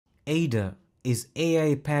ADA is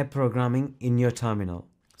AI pair programming in your terminal.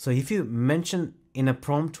 So if you mention in a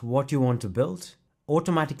prompt what you want to build,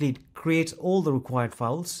 automatically it creates all the required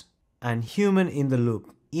files and human in the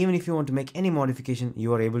loop. Even if you want to make any modification,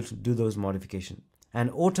 you are able to do those modifications. And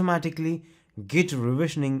automatically Git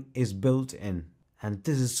revisioning is built in. And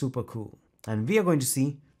this is super cool. And we are going to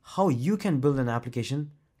see how you can build an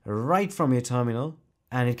application right from your terminal,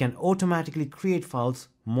 and it can automatically create files,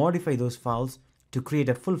 modify those files to create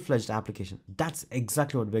a full-fledged application. That's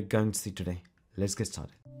exactly what we're going to see today. Let's get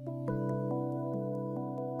started.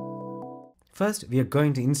 First, we are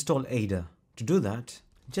going to install ADA. To do that,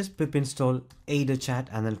 just pip install ADA chat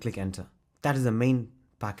and then click enter. That is the main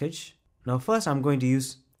package. Now first I'm going to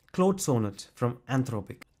use Claude Sonnet from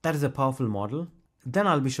Anthropic. That is a powerful model. Then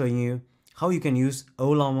I'll be showing you how you can use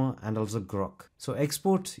Ollama and also Groq. So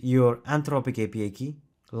export your Anthropic API key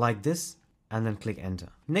like this and then click enter.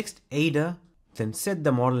 Next ADA, then set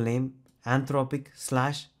the model name Anthropic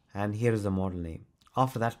 / and here is the model name.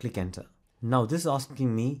 After that click enter. Now this is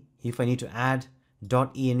asking me if I need to add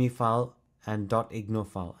 .env file and .ignore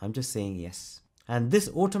file. I'm just saying yes. And this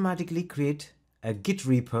automatically create a Git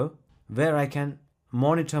repo where I can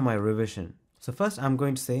monitor my revision. So first I'm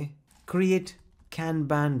going to say create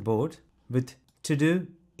Kanban board with to do,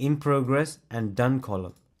 in progress and done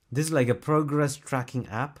column. This is like a progress tracking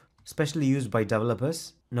app, specially used by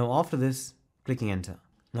developers. Now after this, clicking enter.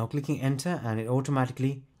 Now clicking enter and it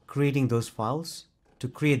automatically creating those files to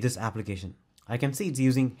create this application. I can see it's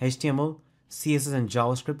using HTML, CSS and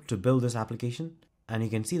JavaScript to build this application, and you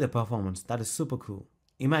can see the performance. That is super cool.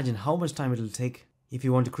 Imagine how much time it will take if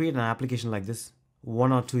you want to create an application like this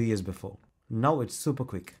 1 or 2 years before. Now it's super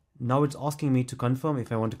quick. Now it's asking me to confirm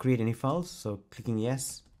if I want to create any files. So clicking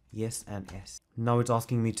yes, yes and yes. Now it's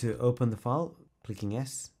asking me to open the file, clicking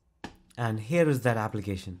yes. And here is that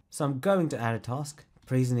application. So I'm going to add a task,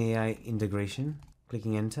 Praise in AI integration,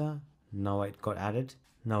 clicking enter. Now it got added.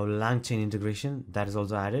 Now LangChain integration, that is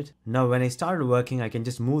also added. Now when I started working, I can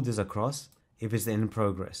just move this across if it's in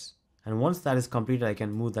progress. And once that is completed, I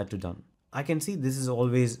can move that to done. I can see this is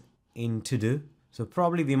always in to do. So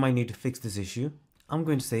probably we might need to fix this issue. I'm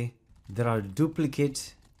going to say there are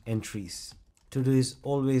duplicate entries. To do is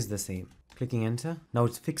always the same. Clicking enter. Now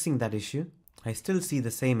it's fixing that issue. I still see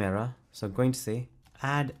the same error. So I'm going to say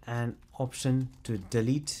add an option to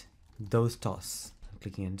delete those tasks. I'm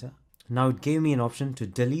clicking enter. Now it gave me an option to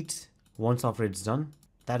delete once after it's done.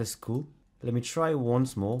 That is cool. Let me try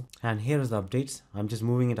once more. And here is the updates. I'm just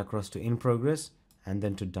moving it across to in progress and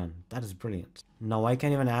then to done. That is brilliant. Now I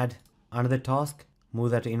can even add another task,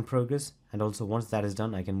 move that to in progress, and also once that is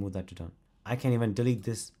done, I can move that to done. I can even delete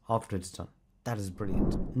this after it's done. That is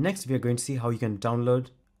brilliant. Next, we are going to see how you can download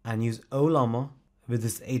and use Ollama with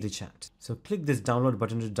this ADA chat. So click this download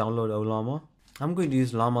button to download Ollama. I'm going to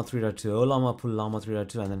use Llama 3.2, Ollama pull Llama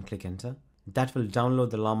 3.2 and then click enter. That will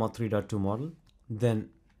download the Llama 3.2 model. Then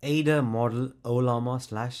ADA model Ollama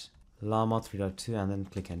 / Llama 3.2 and then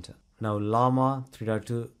click enter. Now Llama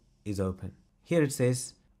 3.2 is open. Here it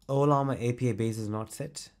says Ollama API base is not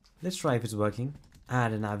set. Let's try if it's working.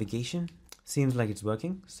 Add a navigation. Seems like it's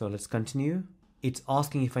working. So let's continue. It's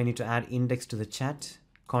asking if I need to add index to the chat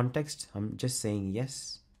context. I'm just saying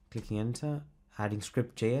yes. Clicking enter. Adding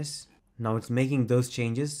script.js. Now it's making those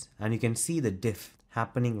changes and you can see the diff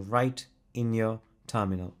happening right in your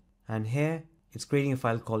terminal. And here it's creating a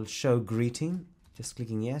file called show greeting. Just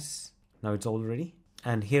clicking yes. Now it's all ready.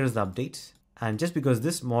 And here is the update. And just because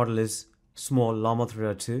this model is small, Llama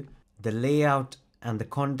 3.2, the layout and the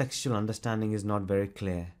contextual understanding is not very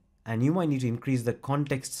clear. And you might need to increase the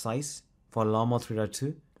context size for Llama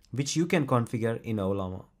 3.2, which you can configure in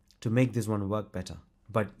Ollama to make this one work better.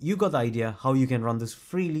 But you got the idea how you can run this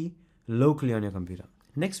freely, locally on your computer.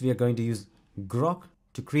 Next, we are going to use Groq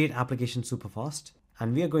to create applications super fast.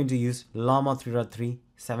 And we are going to use Llama 3.3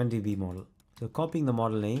 7dB model. So copying the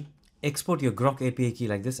model name, export your Groq API key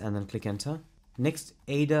like this and then click enter. Next,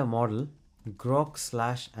 ADA model,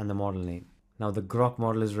 Groq / and the model name. Now the Groq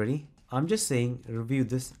model is ready. I'm just saying review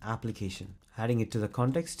this application, adding it to the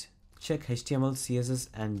context, check HTML, CSS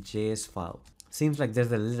and JS file. Seems like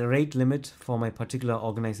there's a rate limit for my particular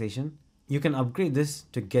organization. You can upgrade this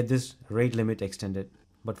to get this rate limit extended.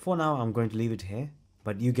 But for now, I'm going to leave it here,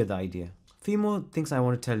 but you get the idea. Few more things I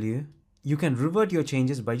want to tell you. You can revert your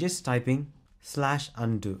changes by just typing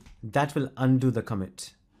 /undo. That will undo the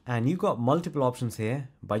commit. And you got multiple options here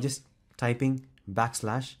by just typing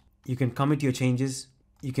 \. You can commit your changes.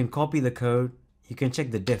 You can copy the code. You can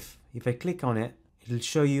check the diff. If I click on it, it'll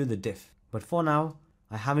show you the diff. But for now,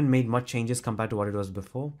 I haven't made much changes compared to what it was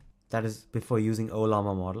before. That is before using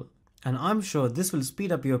Ollama model. And I'm sure this will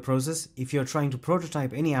speed up your process if you're trying to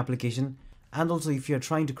prototype any application and also if you're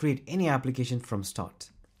trying to create any application from start.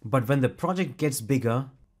 But when the project gets bigger,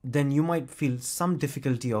 then you might feel some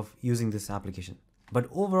difficulty of using this application. But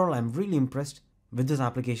overall, I'm really impressed with this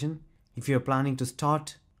application if you're planning to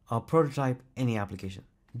start or prototype any application.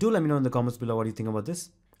 Do let me know in the comments below what you think about this.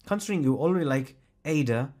 Considering you already like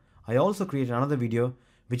ADA, I also created another video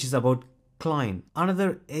which is about Claude,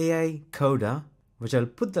 another AI coder, which I'll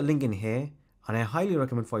put the link in here, and I highly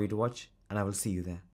recommend for you to watch, and I will see you there.